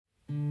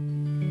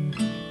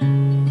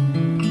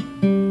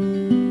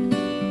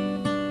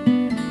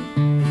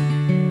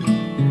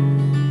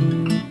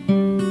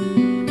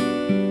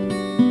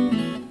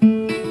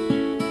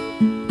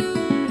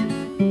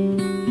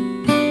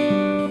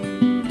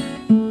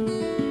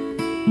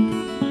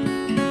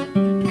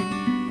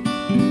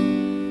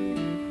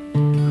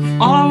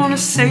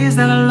wanna say is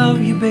that I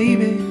love you,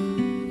 baby.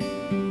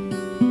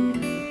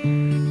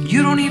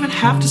 You don't even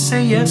have to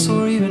say yes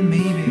or even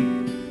maybe.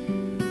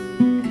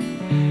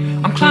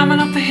 I'm climbing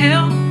up the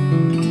hill,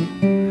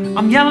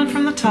 I'm yelling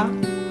from the top,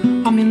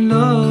 I'm in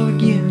love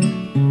again.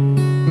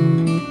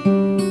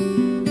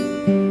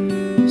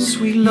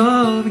 Sweet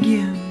love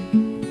again.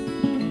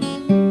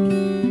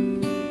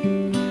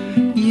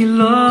 You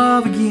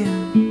love again.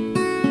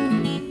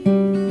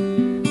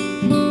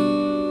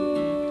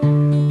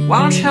 Why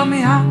don't you help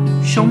me out?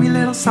 Show me a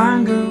little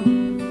sign, girl.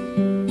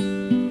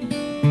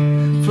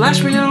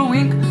 Flash me a little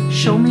wink,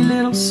 show me a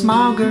little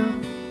smile, girl.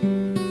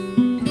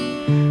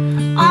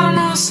 I don't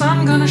know the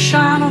sun gonna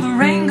shine or the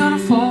rain gonna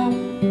fall,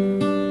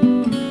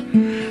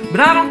 but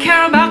I don't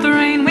care about the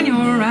rain when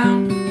you're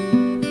around.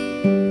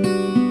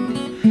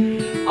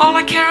 All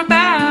I care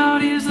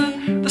about is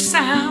the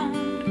sound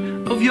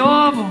of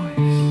your voice.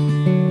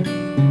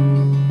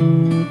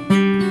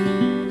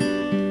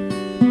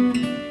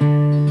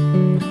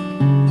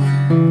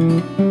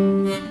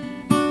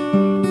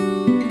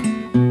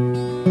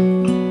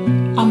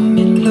 I'm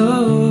in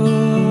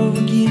love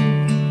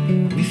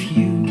again with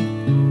you.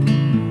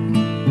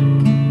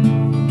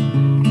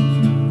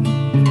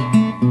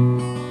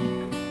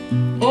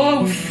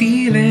 Oh, a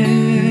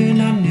feeling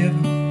I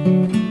never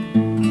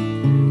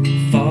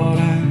thought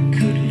I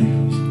could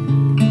lose.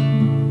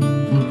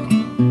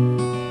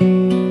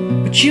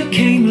 But you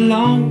came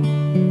along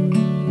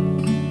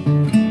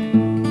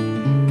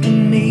and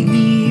made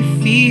me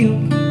feel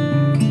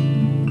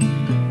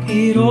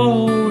it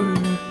all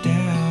worked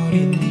out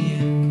in the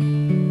end.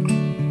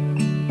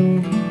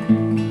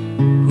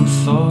 Who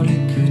thought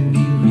it could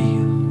be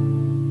real?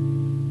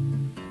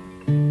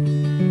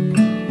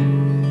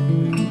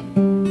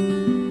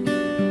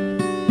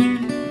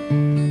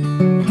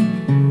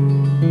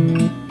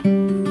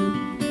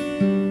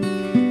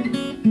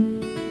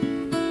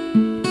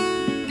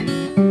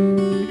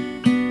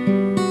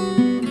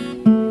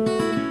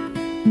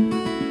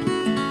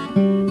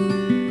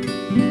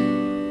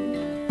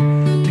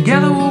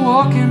 Together we're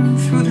walking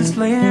through this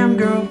land,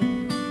 girl.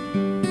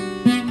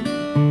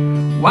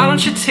 Why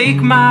don't you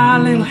take my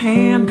little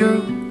hand,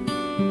 girl?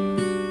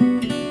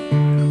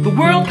 The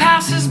world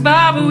passes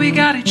by, but we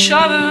got each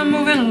other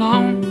moving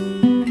along.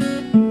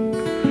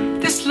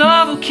 This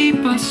love will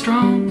keep us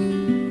strong.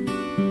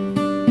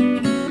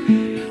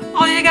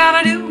 All you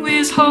gotta do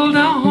is hold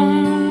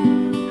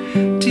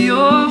on to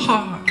your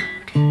heart.